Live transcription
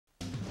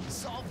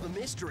Solve the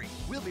mystery.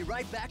 We'll be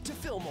right back to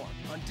Fillmore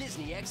on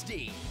Disney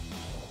XD.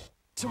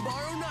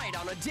 Tomorrow night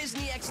on a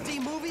Disney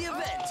XD movie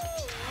event,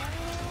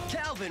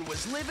 Calvin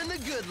was living the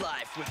good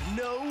life with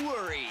no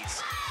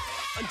worries.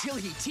 Until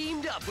he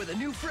teamed up with a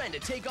new friend to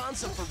take on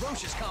some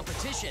ferocious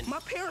competition. My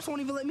parents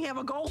won't even let me have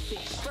a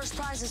goldfish. First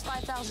prize is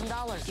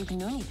 $5,000. You can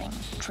do anything.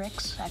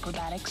 Tricks,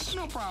 acrobatics.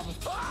 No problem.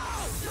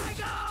 Oh, my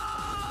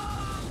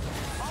God!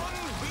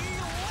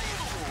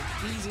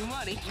 Unbelievable! Easy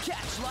money.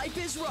 Catch Life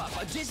is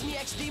Rough, a Disney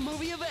XD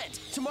movie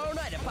event. Tomorrow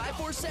night at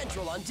 5/4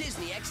 Central on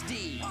Disney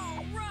XD.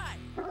 All right.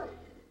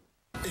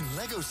 In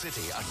Lego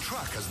City, a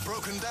truck has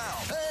broken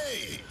down.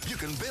 Hey! You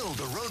can build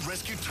a road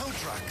rescue tow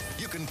truck.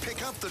 You can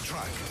pick up the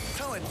truck,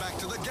 tow it back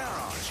to the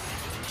garage,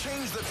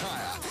 change the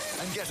tire,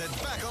 and get it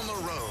back on the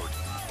road.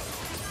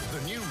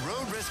 The new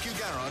Road Rescue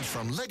Garage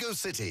from Lego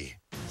City.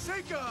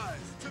 Say, guys,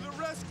 to the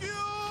rescue!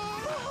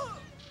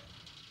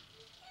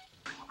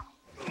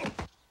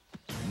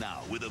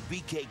 Now, with a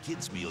BK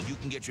Kids Meal, you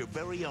can get your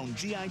very own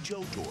G.I.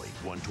 Joe toy.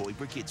 One toy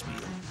per kids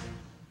meal.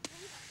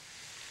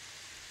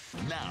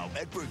 Now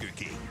at Burger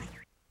King.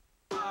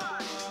 We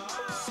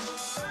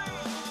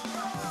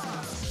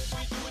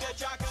do the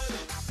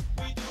chocolate,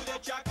 we do the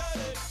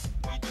chocolate,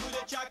 we do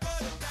the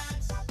chocolate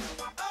dance.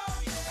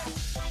 Oh yeah,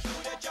 we do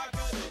the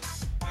chocolate,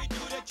 we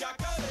do the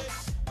chocolate,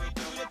 we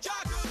do the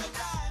chocolate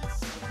dance.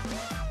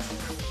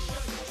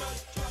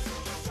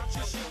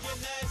 Just shaking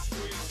that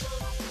squeeze.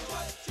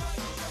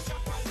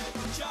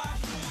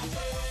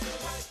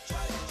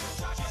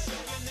 Just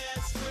shaking that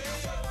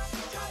squeeze.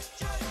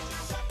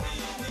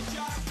 In the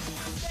chocolate.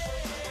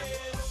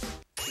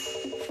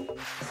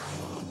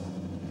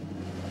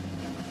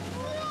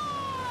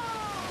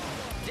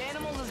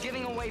 Danimals is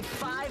giving away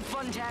 5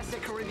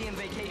 fantastic Caribbean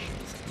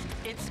vacations.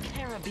 It's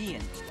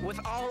Caribbean, with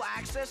all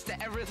access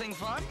to everything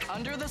fun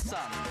under the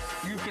sun.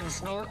 You can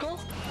snorkel,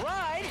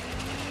 ride,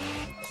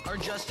 or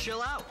just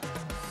chill out.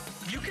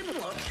 You can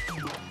look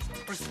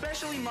for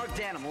specially marked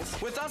Danimals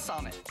with us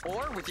on it.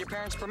 Or, with your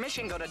parents'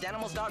 permission, go to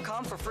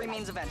Danimals.com for free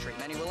means of entry.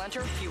 Many will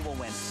enter, few will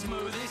win.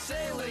 Smoothie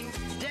sailing.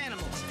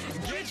 Danimals,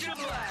 get your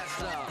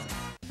blast on.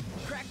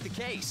 Crack the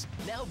case.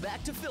 Now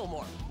back to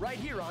Fillmore, right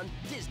here on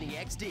Disney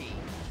XD.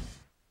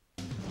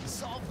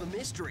 Solve the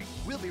mystery.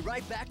 We'll be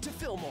right back to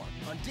Fillmore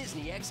on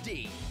Disney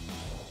XD.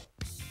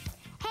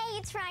 Hey,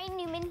 it's Ryan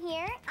Newman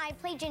here. I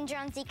play Ginger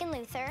on Zeke and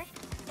Luther.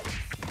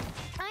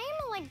 I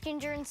am like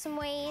Ginger in some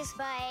ways,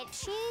 but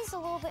she's a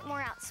little bit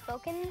more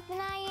outspoken than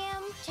I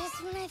am.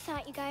 Just when I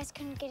thought you guys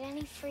couldn't get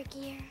any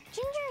freakier.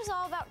 Ginger is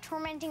all about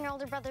tormenting her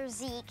older brother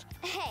Zeke.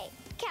 Hey,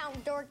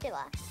 Count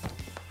Dorkula.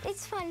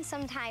 It's fun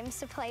sometimes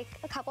to play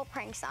a couple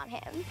pranks on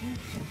him.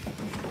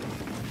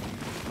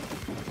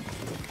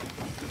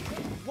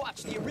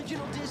 Watch the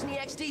original Disney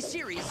XD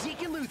series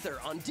Zeke and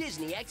Luther on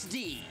Disney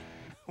XD.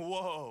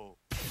 Whoa.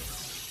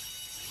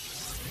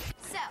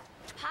 So,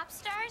 pop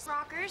stars,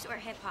 rockers, or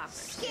hip hoppers?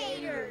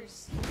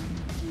 Skaters.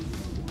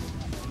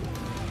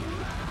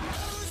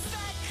 Who's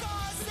that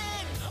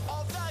causing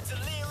all the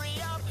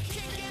delirium?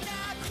 Kicking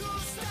out cool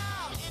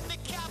style in the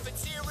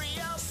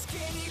cafeteria.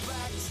 Skinny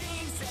black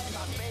jeans and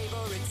my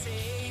favorite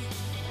tea.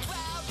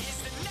 Cloud is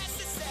the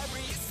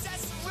necessary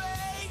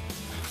accessory.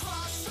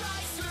 Clock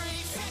strikes 3,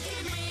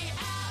 taking me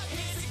out.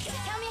 Here's a cat.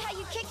 Tell me how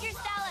you kick your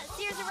style at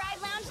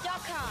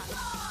SearsArriveLounge.com.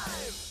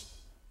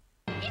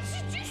 It's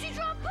the Juicy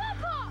Drop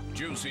Pop-Pop!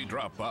 Juicy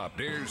Drop Pop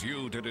dares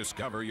you to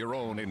discover your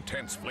own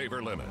intense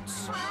flavor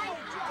limits. I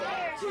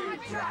dare to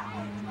drop,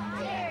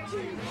 dare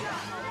to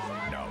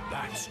drop. Now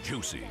that's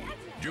juicy.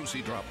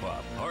 Juicy Drop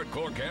Pop,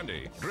 hardcore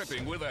candy,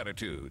 dripping with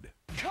attitude.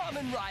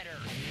 Kamen Rider,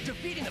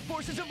 defeating the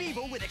forces of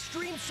evil with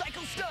extreme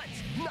cycle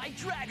stunts, Night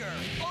Dragger,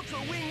 Ultra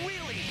Wing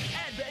Wheelie,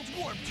 Advent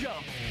Warp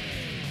Jump.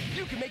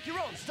 You can make your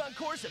own stunt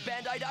course at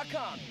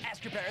Bandai.com.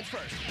 Ask your parents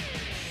first.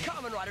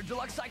 Kamen Rider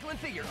Deluxe Cycle and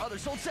Figure,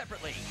 others sold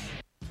separately.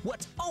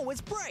 What's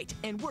always bright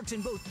and works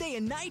in both day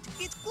and night?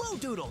 It's Glow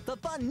Doodle, the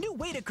fun new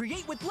way to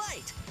create with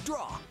light.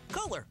 Draw,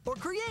 color, or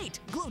create.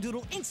 Glow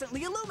Doodle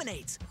instantly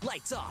illuminates.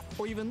 Lights off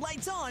or even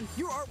lights on,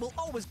 your art will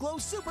always glow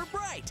super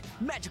bright.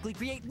 Magically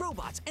create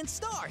robots and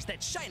stars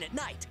that shine at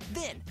night.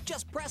 Then,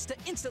 just press to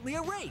instantly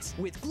erase.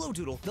 With Glow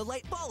Doodle, the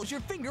light follows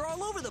your finger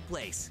all over the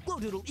place. Glow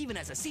Doodle even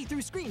has a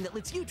see-through screen that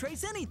lets you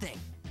trace anything.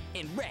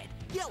 In red,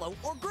 yellow,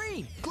 or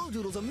green. Glow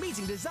Doodle's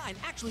amazing design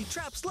actually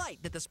traps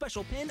light that the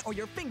special pen or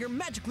your finger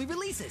magically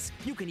releases.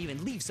 You can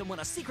even leave someone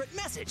a secret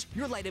message.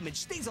 Your light image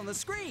stays on the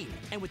screen.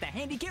 And with a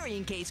handy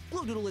carrying case,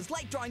 Glow Doodle is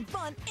light drawing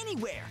fun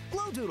anywhere.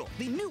 Glow Doodle,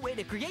 the new way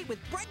to create with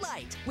bright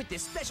light. With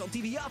this special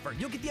TV offer,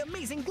 you'll get the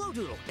amazing Glow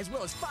Doodle, as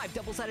well as 5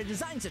 double-sided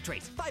design set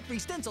trays, 5 free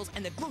stencils,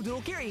 and the Glow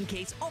Doodle carrying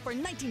case, all for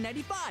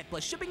 $19.95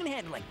 plus shipping and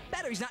handling.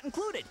 Batteries not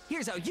included.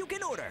 Here's how you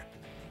can order.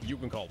 You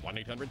can call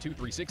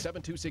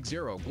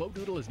 1-800-236-7260. Glow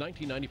Doodle is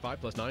 $19.95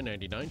 plus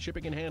 $9.99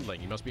 shipping and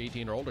handling. You must be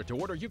 18 or older to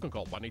order. You can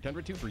call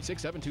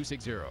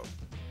 1-800-236-7260.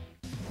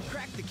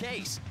 Crack the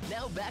case.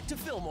 Now back to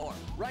Fillmore,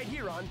 right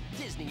here on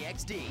Disney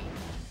XD.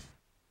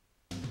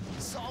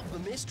 Solve the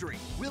mystery.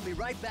 We'll be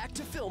right back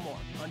to Fillmore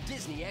on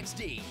Disney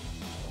XD.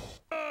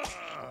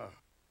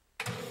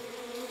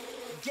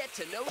 Get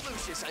Get to know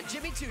Lucius on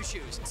Jimmy Two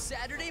Shoes,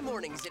 Saturday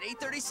mornings at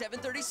 8:30,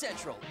 7:30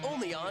 Central,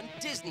 only on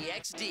Disney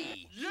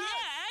XD.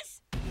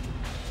 Yes!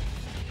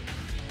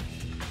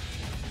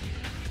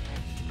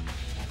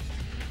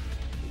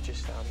 We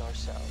just found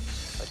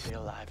ourselves a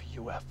real live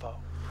UFO.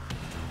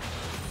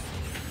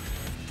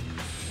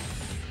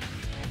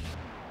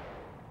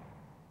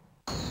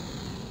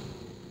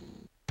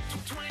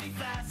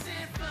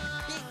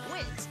 Big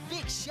wins,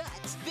 big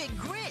shots, big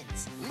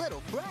grins.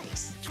 Little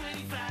price.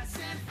 25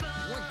 cent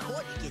fun. 1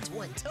 quarter gets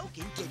 1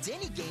 token, gets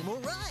any game or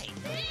ride.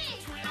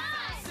 Big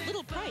price.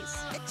 Little price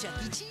at Chuck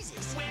E.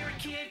 Cheese's. Where a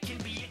kid can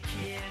be a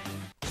kid.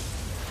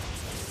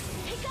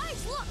 Hey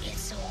guys, look!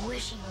 It's a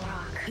wishing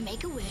rock. You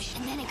make a wish,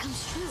 and then it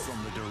comes true.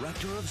 From the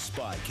director of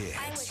Spy Kids.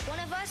 I wish one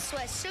of us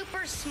was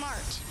super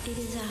smart. It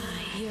is I.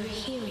 You're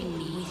hearing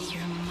me with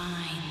your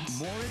minds.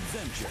 More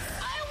adventure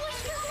I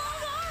wish for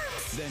long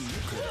arms! than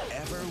you could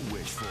ever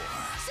wish for.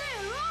 Say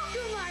hello to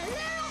my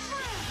little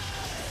friend!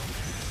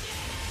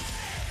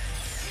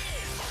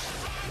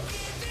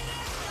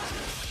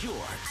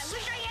 Shorts. I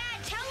wish I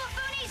had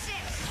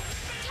telephonesis!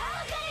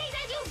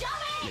 Telekinesis, you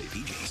dummy! Rated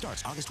PG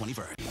starts August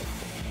 21st.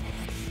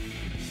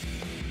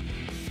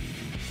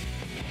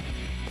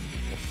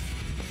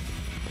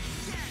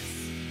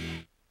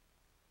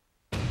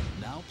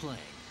 Now playing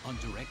on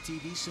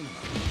DirecTV Cinema.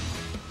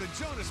 The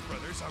Jonas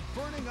Brothers are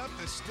burning up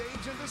the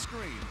stage and the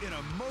screen in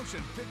a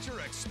motion picture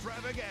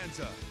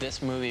extravaganza.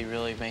 This movie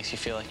really makes you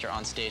feel like you're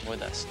on stage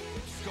with us.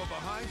 Go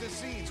behind the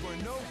scenes where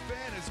no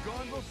fan has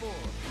gone before.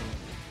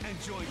 And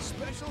join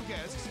special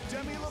guests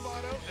Demi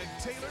Lovato and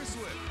Taylor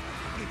Swift.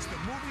 It's the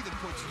movie that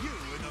puts you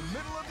in the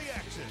middle of the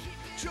action.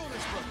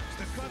 Jonas Brothers,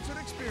 the concert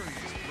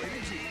experience.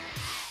 Rated G.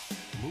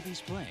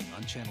 Movies playing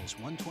on channels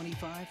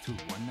 125 through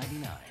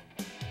 199.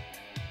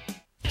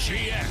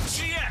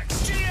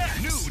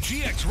 GX! New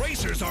GX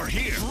racers are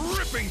here,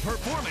 ripping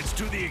performance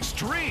to the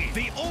extreme.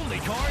 The only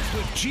cars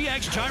with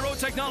GX gyro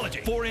technology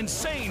for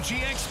insane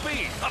GX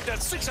speed, up to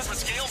 600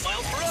 scale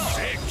miles per hour.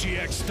 Sick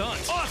GX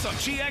stunts, awesome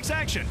GX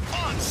action,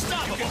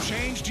 unstoppable. You can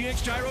change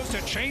GX gyros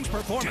to change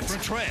performance.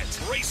 Different treads,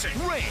 racing,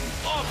 ring,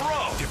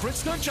 off-road, different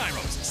stunt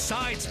gyros,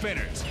 side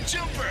spinners,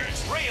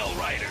 jumpers, rail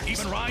rider,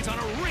 even rides on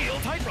a real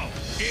tightrope.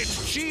 It's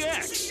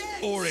GX,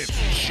 or it's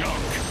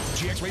junk.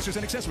 GX racers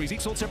and accessories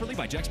each sold separately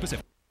by Jack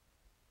Pacific.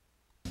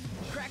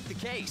 Crack the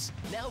case.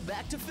 Now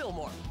back to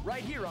Fillmore,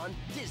 right here on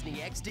Disney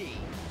XD.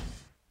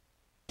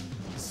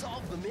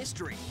 Solve the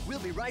mystery. We'll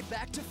be right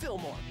back to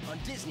Fillmore on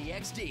Disney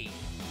XD.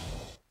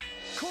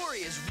 Corey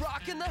is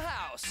rocking the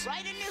house.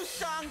 Write a new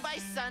song by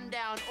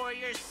sundown or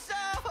you're so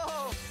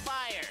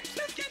fired.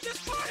 Let's get this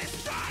party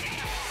started.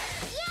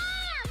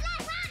 Yeah!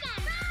 Let's rock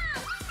and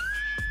roll!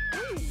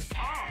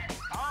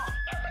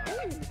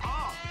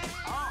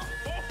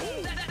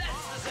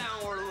 That's the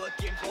sound we're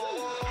looking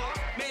for.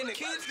 Man, the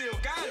kids still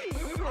got it.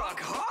 We rock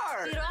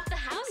hard. We rock the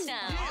house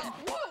now.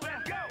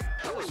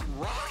 That was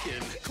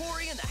rocking.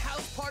 Corey and the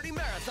House Party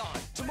Marathon.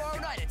 Tomorrow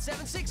night at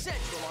 7/6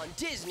 Central on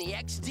Disney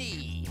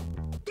XD.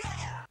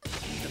 Yeah!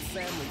 The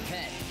family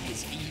pet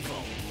is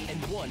evil, and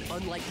one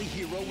unlikely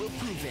hero will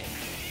prove it.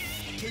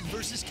 Kid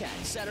vs. Cat,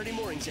 Saturday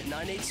mornings at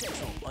 9/8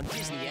 Central on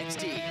Disney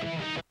XD.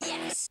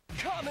 Yes!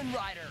 Kamen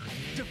Rider,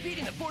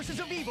 defeating the forces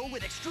of evil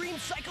with extreme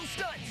cycle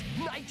stunts,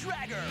 Night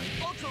Dragger,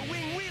 Ultra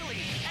Wing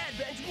Wheelie,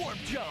 Advent Warp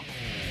Jump.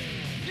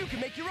 You can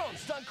make your own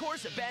stunt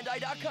course at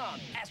Bandai.com.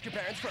 Ask your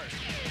parents first.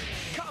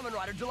 Kamen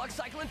Rider Deluxe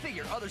Cycle and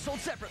Figure, others sold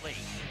separately.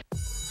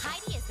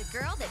 Heidi is the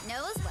girl that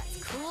knows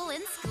what's cool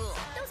in school.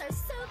 Those are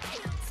so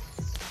cute.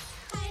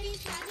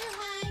 Heidi's got new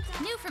high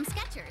top. New from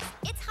Skechers,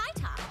 it's High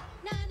Top.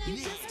 You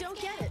just don't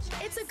get it.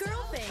 It's a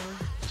girl thing.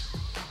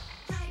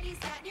 Heidi's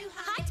got new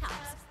high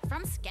tops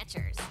from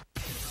Skechers.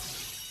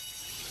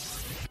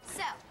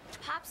 So,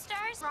 pop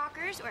stars,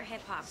 rockers, or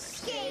hip hop?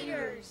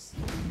 Skaters.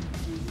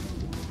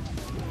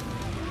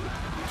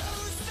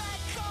 Who's that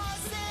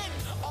causing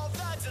all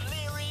the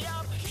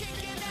delirium?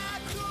 Kicking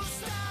out cool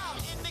style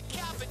in the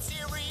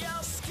cafeteria.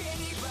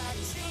 Skinny black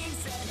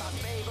jeans and my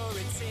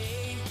favorite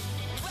tea.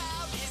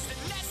 Cloud is the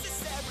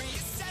necessary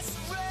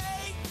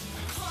accessory.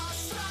 Clock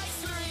strikes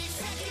 3,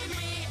 taking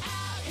me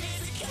out.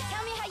 Here's a cat.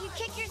 Tell me how you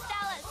kick your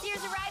style at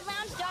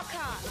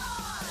SearsArideLounge.com.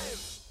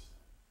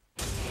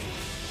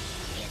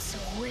 It's a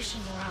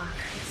wishing rock.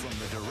 From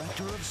the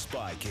director of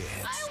Spy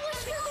Kids. I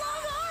wish for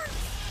long arms!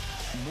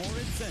 More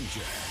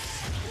adventure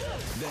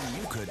than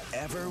you could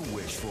ever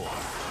wish for.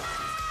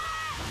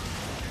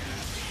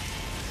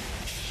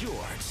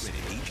 Shorts.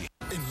 Rated PG.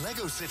 In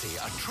Lego City,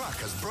 a truck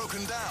has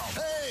broken down.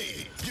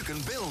 Hey! You can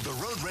build a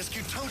road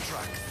rescue tow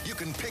truck. You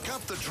can pick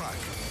up the truck,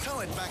 tow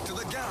it back to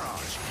the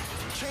garage,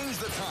 change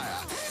the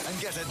tire, and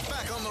get it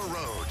back on the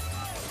road.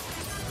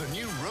 The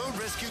new Road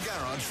Rescue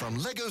Garage from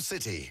Lego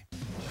City.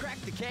 Crack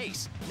the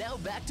case. Now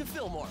back to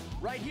Fillmore,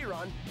 right here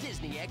on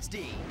Disney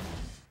XD.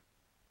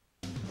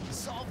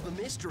 Solve the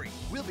mystery.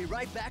 We'll be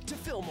right back to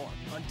Fillmore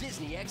on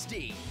Disney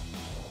XD.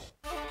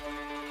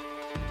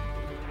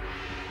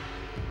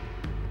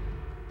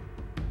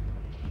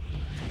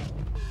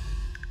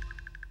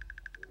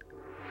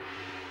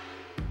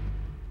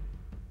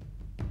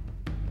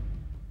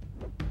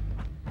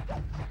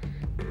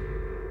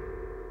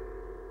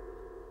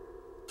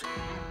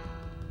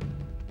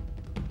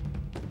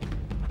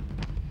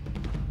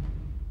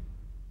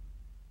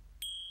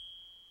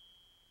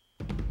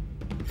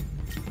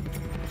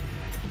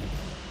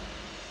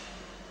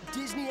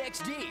 Disney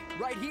XD,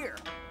 right here.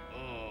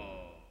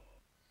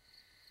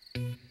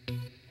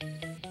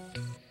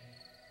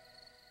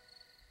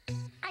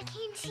 I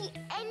can't see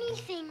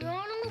anything,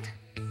 Ronald.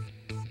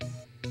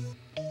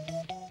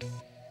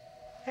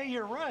 Hey,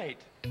 you're right.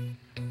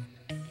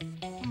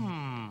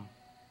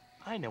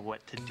 I know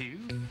what to do.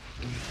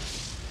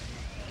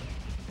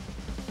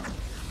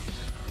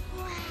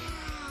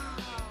 Wow,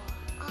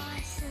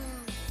 awesome.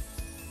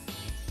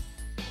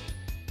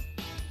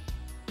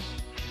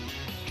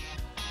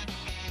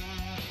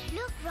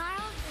 Look,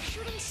 Ronald, a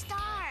shooting star.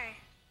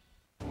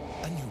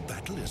 A new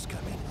battle is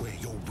coming where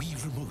your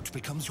Wii remote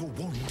becomes your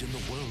wand in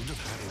the world of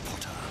Harry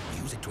Potter.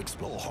 Use it to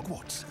explore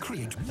Hogwarts,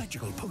 create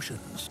magical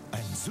potions,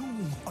 and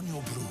zoom on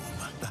your broom.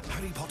 The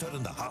Harry Potter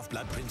and the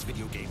Half-Blood Prince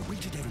video game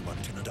rated everyone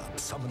 10 and up.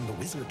 Summon the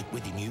wizard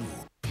within you.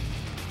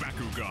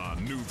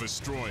 Bakugan New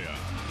Vestroya.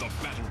 The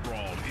battle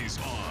brawl is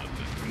on.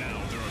 Now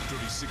there are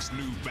 36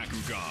 new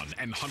Bakugan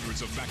and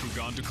hundreds of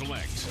Bakugan to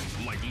collect,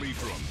 like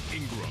Leafrum,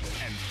 Ingram,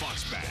 and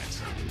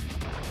Foxbat.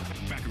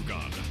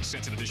 Bakugan,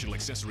 sets and additional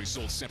accessories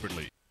sold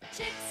separately.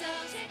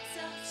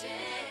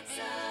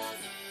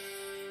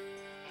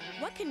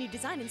 What can you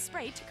design and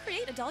spray to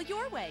create a doll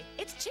your way?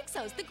 It's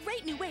Chixos, the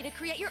great new way to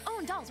create your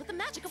own dolls with the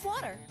magic of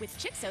water. With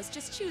Chixos,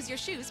 just choose your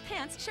shoes,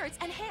 pants, shirts,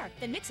 and hair.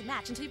 Then mix and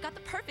match until you've got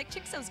the perfect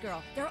Chixos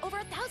girl. There are over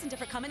 1,000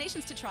 different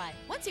combinations to try.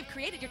 Once you've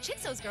created your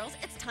Chixos girls,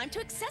 it's time to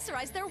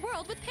accessorize their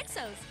world with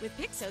Pixos. With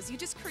Pixos, you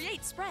just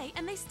create, spray,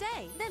 and they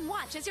stay. Then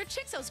watch as your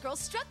Chixos girls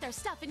strut their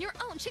stuff in your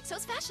own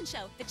Chixos fashion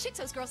show. The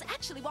Chixos girls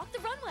actually walk the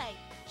runway.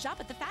 Shop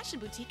at the fashion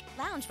boutique,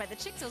 lounge by the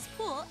Chixos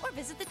pool, or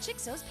visit the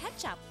Chixos pet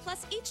shop.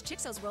 Plus, each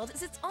Chixos world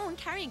is its own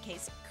carrying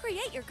case.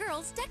 Create your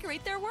girls,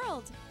 decorate their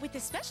world. With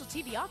this special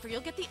TV offer, you'll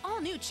get the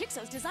all-new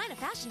Chixos Design a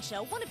Fashion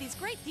Show, one of these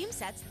great theme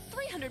sets,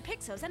 300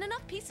 Pixos, and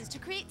enough pieces to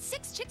create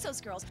 6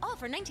 Chixos girls, all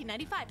for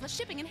 $19.95 plus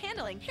shipping and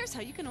handling. Here's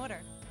how you can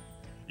order.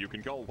 You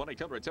can call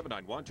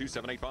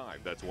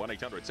 1-800-791-2785. That's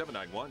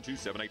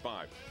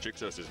 1-800-791-2785.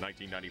 Chixos is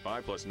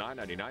 $19.95 plus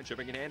 $9.99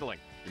 shipping and handling.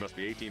 You must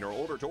be 18 or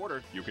older to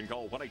order. You can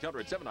call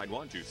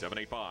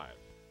 1-800-791-2785.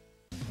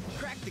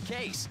 Crack the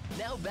case.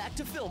 Now back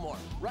to Fillmore,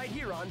 right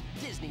here on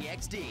Disney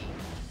XD.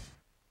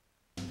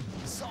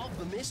 Solve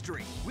the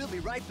mystery. We'll be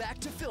right back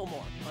to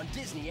Fillmore on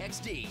Disney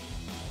XD.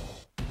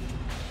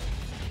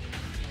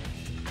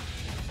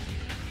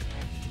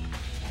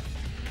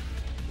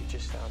 We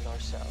just found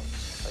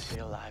ourselves a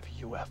real live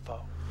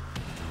UFO.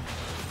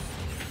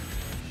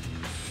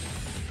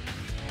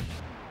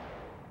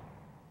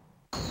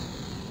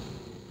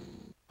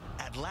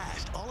 At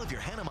last, all of your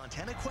Hannah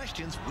Montana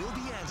questions will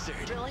be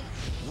answered. Really?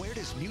 Where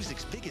does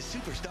music's biggest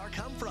superstar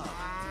come from?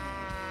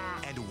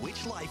 And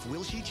which life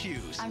will she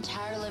choose? I'm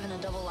tired of living a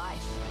double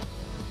life.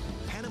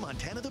 Hannah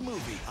Montana the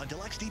movie on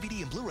deluxe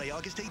DVD and Blu-ray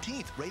August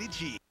 18th, rated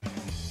G.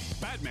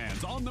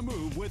 Batman's on the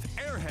move with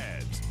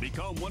Airheads.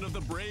 Become one of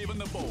the brave and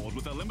the bold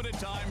with a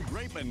limited-time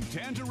grape and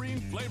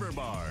tangerine flavor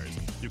bars.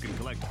 You can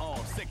collect all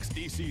 6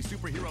 DC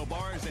superhero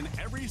bars in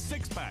every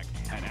 6-pack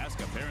and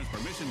ask a parent's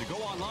permission to go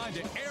online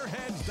to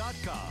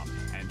airheads.com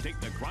and take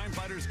the Crime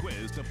Fighters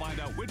quiz to find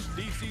out which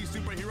DC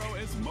superhero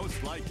is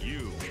most like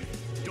you.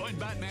 Join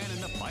Batman in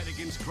the fight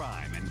against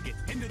crime and get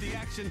into the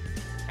action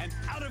and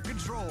out of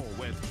control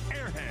with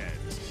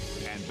Airheads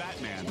and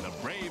Batman, the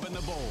brave and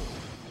the bold.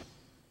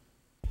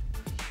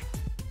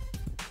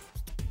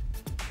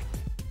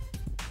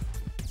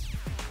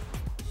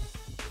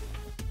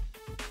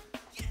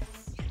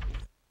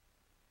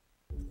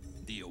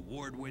 The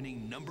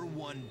award-winning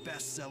 #1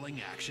 best-selling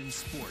action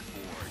sport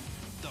board,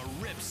 the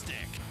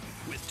Ripstick.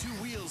 With 2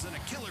 wheels and a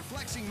killer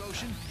flexing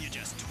motion, you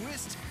just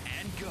twist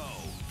and go.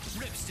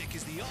 Ripstick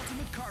is the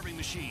ultimate carving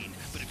machine,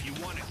 but if you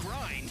want to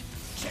grind,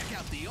 check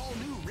out the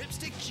all-new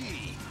Ripstick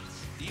G.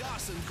 The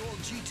awesome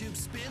gold G-tube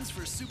spins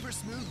for super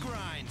smooth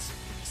grinds.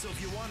 So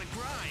if you want to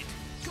grind,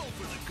 go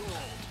for the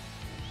gold.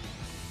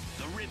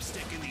 The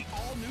Ripstick and the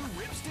all-new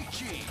Ripstick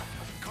G.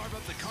 Carve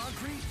up the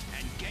concrete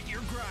and get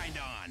your grind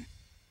on.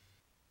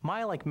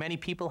 Maya, like many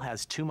people,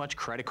 has too much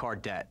credit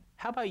card debt.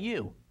 How about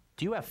you?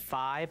 Do you have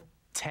 $5,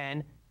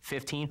 $10,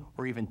 $15,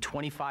 or even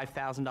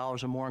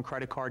 $25,000 or more in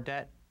credit card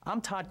debt?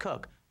 I'm Todd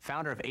Cook,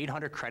 founder of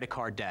 800 Credit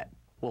Card Debt.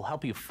 We'll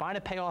help you find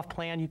a payoff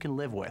plan you can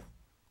live with.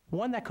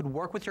 One that could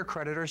work with your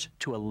creditors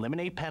to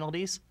eliminate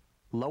penalties,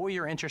 lower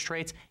your interest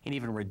rates, and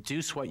even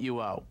reduce what you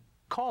owe.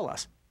 Call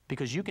us,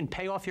 because you can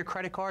pay off your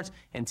credit cards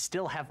and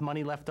still have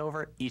money left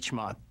over each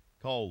month.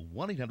 Call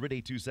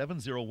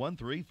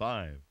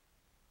 1-800-827-0135.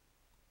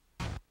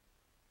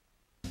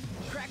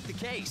 Crack the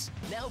case.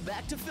 Now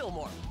back to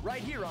Fillmore,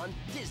 right here on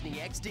Disney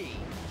XD.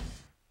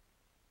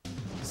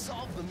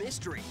 Solve the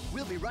mystery.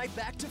 We'll be right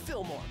back to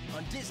Fillmore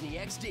on Disney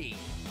XD.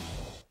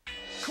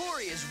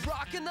 Corey is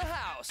rocking the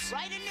house.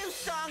 Write a new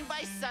song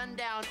by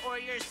sundown or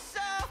you're so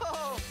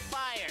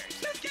fired.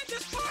 Let's get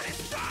this party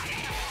started!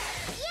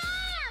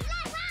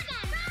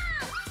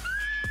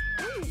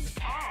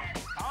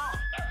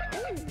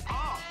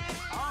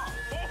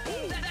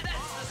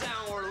 That's the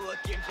sound we're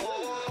looking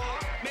for.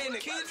 Man, the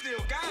kids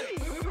still got it.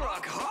 We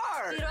rock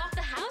hard. Get off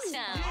the house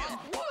now. Yeah.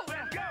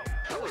 Let's go.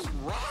 That was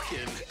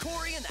rocking.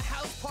 Corey and the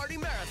House Party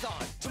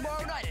Marathon.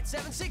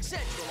 7, 6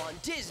 Central on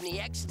Disney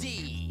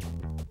XD.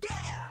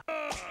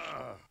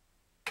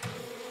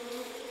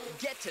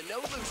 Get to know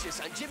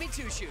Lucius on Jimmy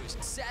Two Shoes,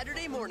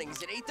 Saturday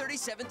mornings at 8:30,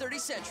 7:30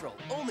 Central,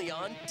 only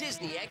on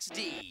Disney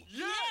XD.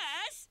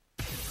 Yes!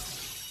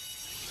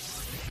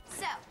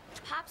 So,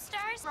 pop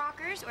stars,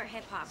 rockers, or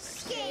hip hoppers?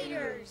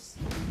 Skaters.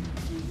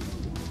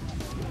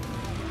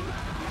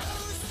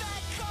 Who's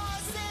that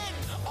causing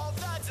all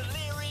the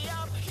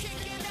delirium?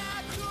 Kicking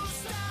out cool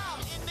style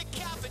in the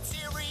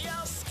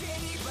cafeteria.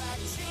 Skinny black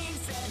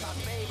jeans and my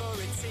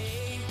favorite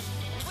tea.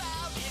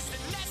 Cloud is the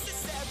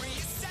necessary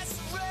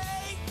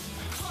accessory.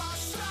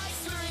 Cross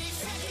strikes 3,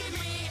 taking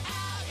me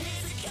out.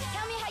 Here's a cat.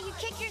 Tell me how you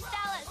kick your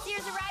style at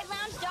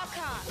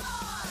SearsArideLounge.com.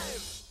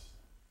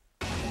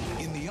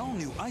 In the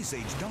all-new Ice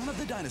Age Dawn of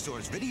the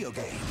Dinosaurs video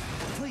game,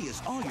 play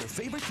as all your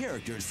favorite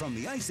characters from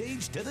the Ice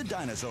Age to the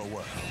dinosaur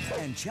world,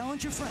 and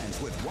challenge your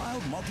friends with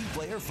wild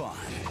multiplayer fun.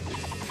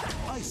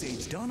 Ice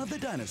Age Dawn of the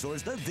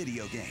Dinosaurs, the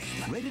video game.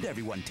 Rated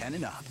everyone 10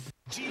 and up.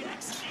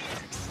 GX.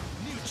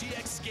 New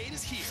GX Skate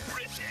is here.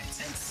 Rip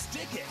it and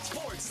stick it.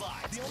 Forward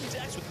slide. The only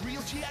decks with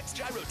real GX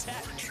gyro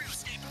tech. For true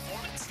skate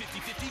performance.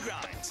 50-50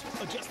 grinds.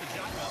 Adjust the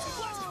gyros with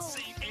blast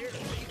insane air to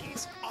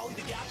fakies. Ollie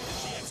the gap with the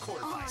GX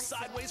quarter pipe.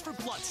 Sideways for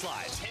blunt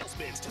slides. Tail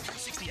spins to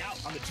 360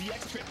 out on the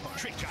GX trip pump.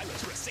 Trick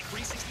gyros for a sick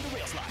 360 to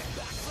rail slide.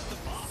 Backflip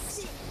the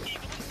box.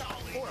 Eagle and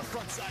nollie. Or a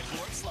frontside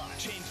board slide.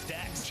 Change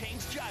decks.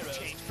 Change gyros.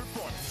 Change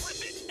performance.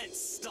 Flip it and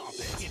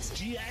stomp it. It's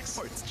GX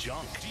or it's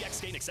junk. GX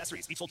skate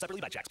accessories. Each sold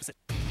separately by Jack Pacific.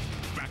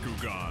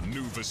 Bakugan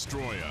New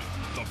Vestroya.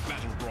 The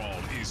Battle Brawl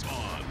is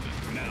on.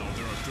 Now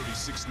there are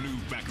 36 new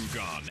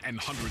Bakugan and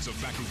hundreds of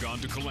Bakugan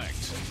to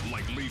collect,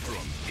 like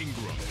Leafrum,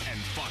 Ingram, and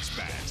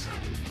Foxbat.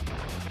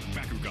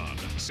 Bakugan,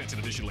 sets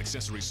and additional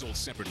accessories sold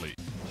separately.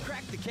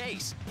 Crack the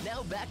case.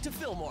 Now back to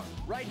Fillmore,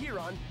 right here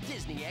on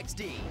Disney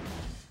XD.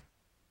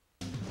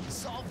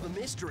 Solve the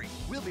mystery.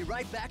 We'll be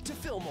right back to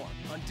Fillmore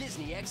on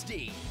Disney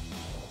XD.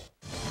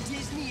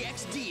 Disney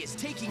XD is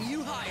taking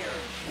you higher.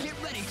 Get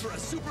ready for a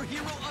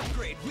superhero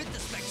upgrade with the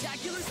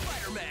spectacular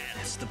Spider-Man.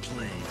 That's the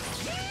plan.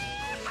 Yeah!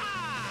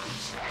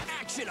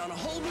 Action on a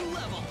whole new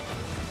level.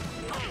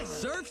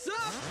 Surf's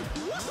up!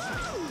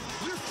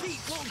 Woohoo! Your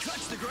feet won't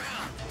touch the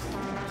ground.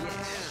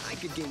 Yeah, I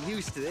could get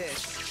used to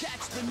this.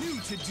 Catch the new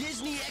to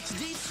Disney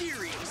XD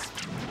series.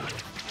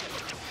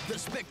 The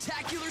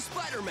Spectacular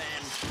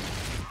Spider-Man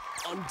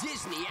on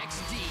Disney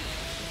XD.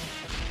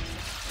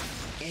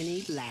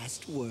 Any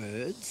last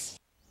words?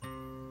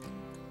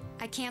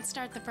 I can't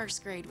start the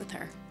first grade with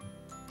her.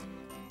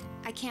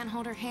 I can't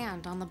hold her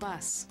hand on the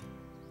bus.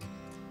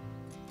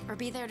 Or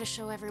be there to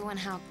show everyone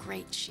how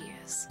great she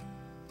is.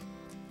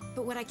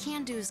 But what I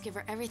can do is give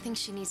her everything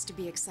she needs to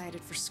be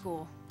excited for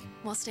school,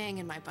 while staying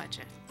in my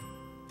budget.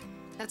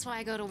 That's why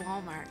I go to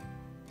Walmart.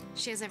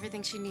 She has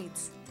everything she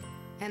needs,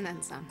 and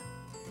then some.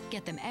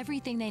 Get them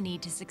everything they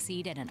need to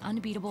succeed at an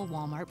unbeatable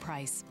Walmart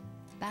price.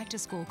 Back to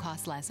school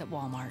costs less at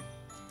Walmart.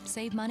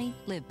 Save money,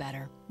 live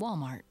better.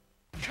 Walmart.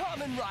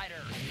 Kamen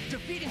Rider,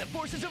 defeating the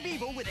forces of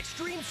evil with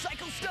extreme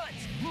cycle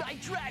stunts,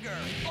 Night Dragger,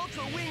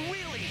 Ultra Wing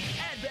Wheelie,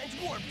 Advent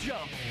Warp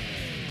Jump.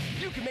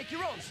 You can make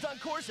your own stunt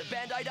course at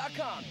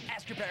Bandai.com.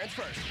 Ask your parents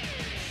first.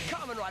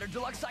 Kamen Rider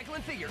Deluxe Cycle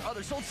and Figure,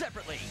 others sold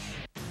separately.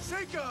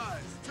 Snake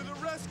Eyes, to the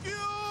rescue!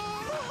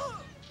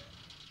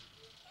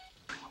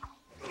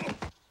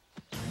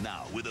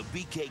 Now, with a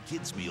BK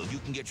Kids Meal, you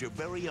can get your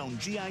very own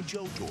G.I.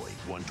 Joe toy.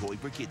 One toy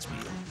per kids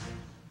meal.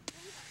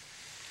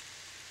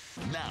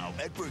 Now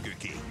at Burger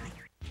King.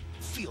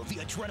 Feel the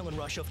adrenaline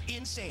rush of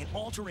insane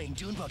all-terrain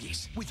dune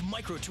buggies with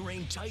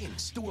Micro-Terrain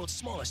Titans, the world's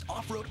smallest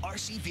off-road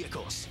RC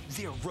vehicles.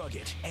 They're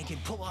rugged and can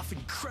pull off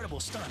incredible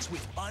stunts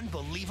with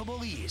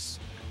unbelievable ease.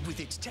 With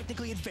its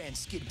technically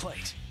advanced skid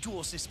plate,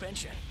 dual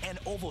suspension, and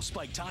oval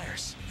spike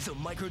tires, the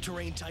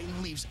Micro-Terrain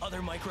Titan leaves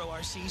other micro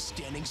RCs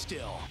standing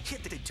still.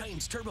 Hit the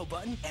Titan's turbo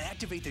button and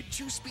activate the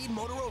 2-speed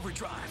motor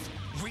overdrive.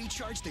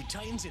 Recharge the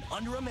Titans in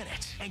under a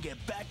minute and get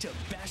back to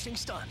bashing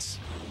stunts.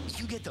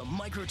 You get the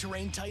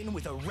Micro-Terrain Titan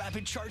with a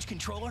rapid charge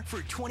controller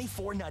for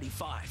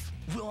 $24.95.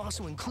 We'll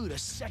also include a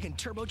second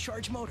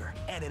turbocharged motor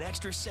and an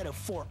extra set of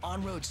 4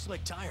 on-road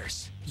slick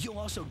tires. You'll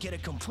also get a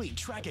complete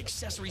track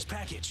accessories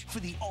package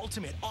for the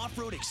ultimate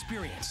off-road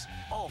experience.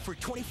 All for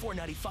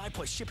 $24.95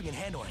 plus shipping and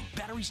handling.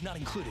 Batteries not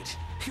included.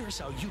 Here's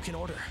how you can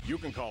order. You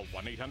can call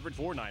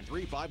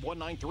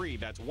 1-800-493-5193.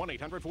 That's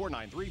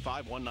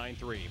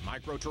 1-800-493-5193.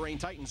 Micro-Terrain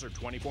Titans are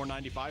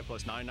 $24.95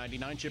 plus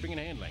 $9.99 shipping and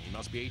handling. You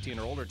must be 18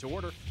 or older to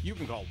order. You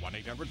can call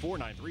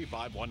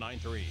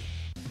 1-800-493-5193.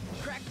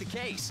 Crack the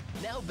case.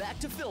 Now back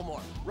to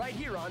Fillmore, right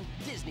here on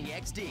Disney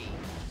XD.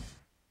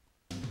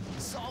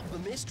 Solve the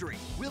mystery.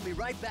 We'll be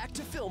right back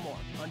to Fillmore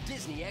on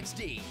Disney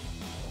XD.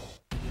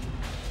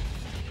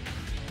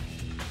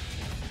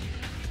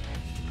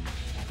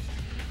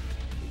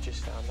 We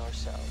just found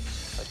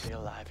ourselves a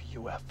real live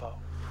UFO.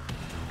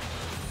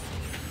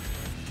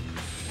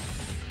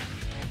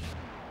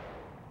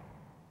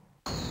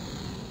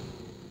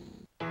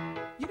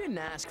 You didn't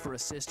ask for a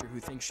sister who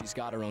thinks she's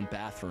got her own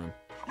bathroom.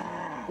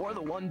 Or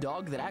the one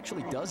dog that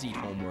actually does eat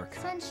homework.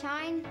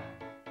 Sunshine.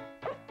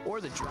 Or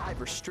the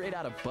driver straight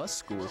out of bus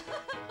school.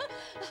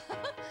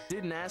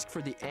 Didn't ask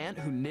for the aunt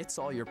who knits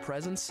all your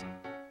presents.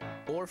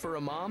 Or for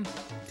a mom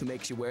who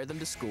makes you wear them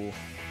to school.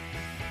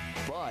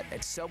 But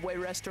at Subway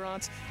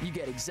restaurants, you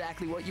get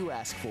exactly what you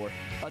ask for.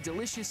 A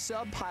delicious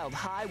sub piled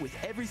high with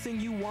everything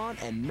you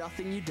want and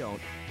nothing you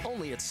don't.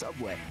 Only at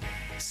Subway.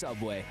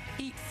 Subway.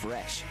 Eat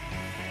fresh.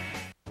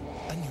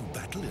 A new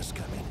battle is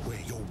coming, where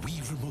your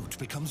Wii remote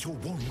becomes your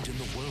wand in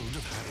the world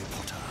of Harry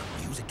Potter.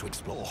 Use it to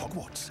explore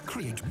Hogwarts,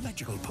 create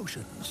magical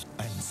potions,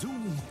 and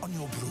zoom on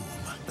your broom.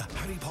 The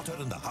Harry Potter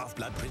and the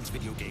Half-Blood Prince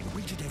video game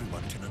greeted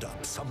everyone tuned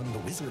up. Summon the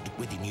wizard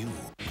within you.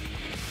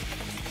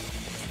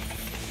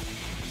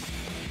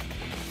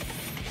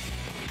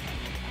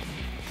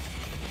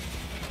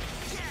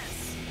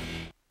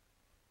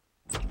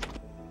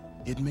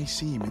 It may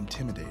seem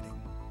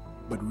intimidating,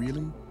 but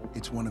really,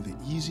 it's one of the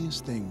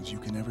easiest things you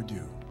can ever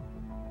do.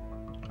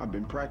 I've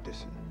been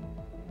practicing.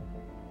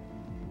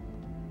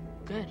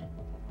 Good.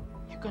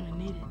 You're gonna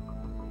need it.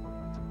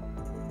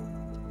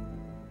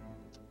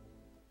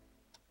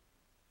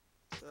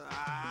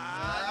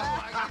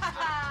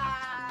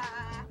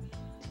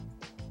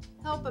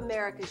 Help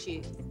America's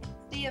youth.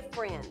 Be a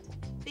friend.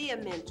 Be a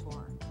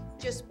mentor.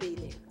 Just be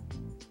there.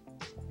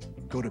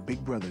 Go to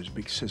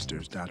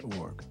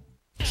bigbrothersbigsisters.org.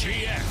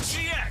 GX!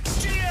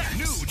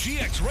 New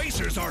GX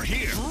racers are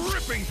here,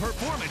 ripping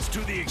performance to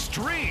the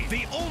extreme.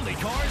 The only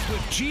cars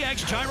with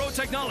GX gyro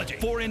technology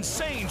for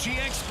insane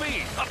GX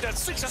speed, up to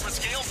 600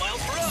 scale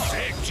miles per hour.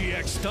 Sick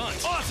GX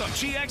stunts, awesome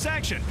GX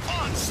action,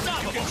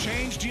 unstoppable. You can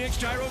change GX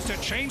gyros to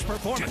change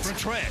performance. Different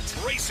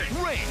treads, racing,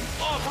 ring,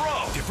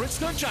 off-road, different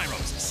stunt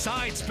gyros,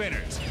 side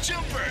spinners,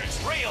 jumpers,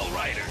 rail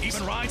rider,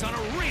 even rides on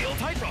a real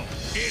tightrope.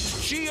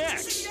 It's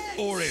GX,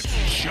 or it's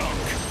junk.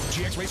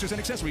 GX racers and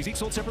accessories each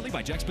sold separately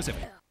by Jack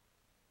Pacific.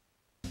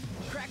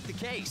 Crack the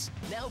case.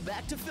 Now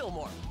back to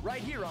Fillmore,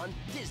 right here on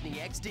Disney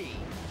XD.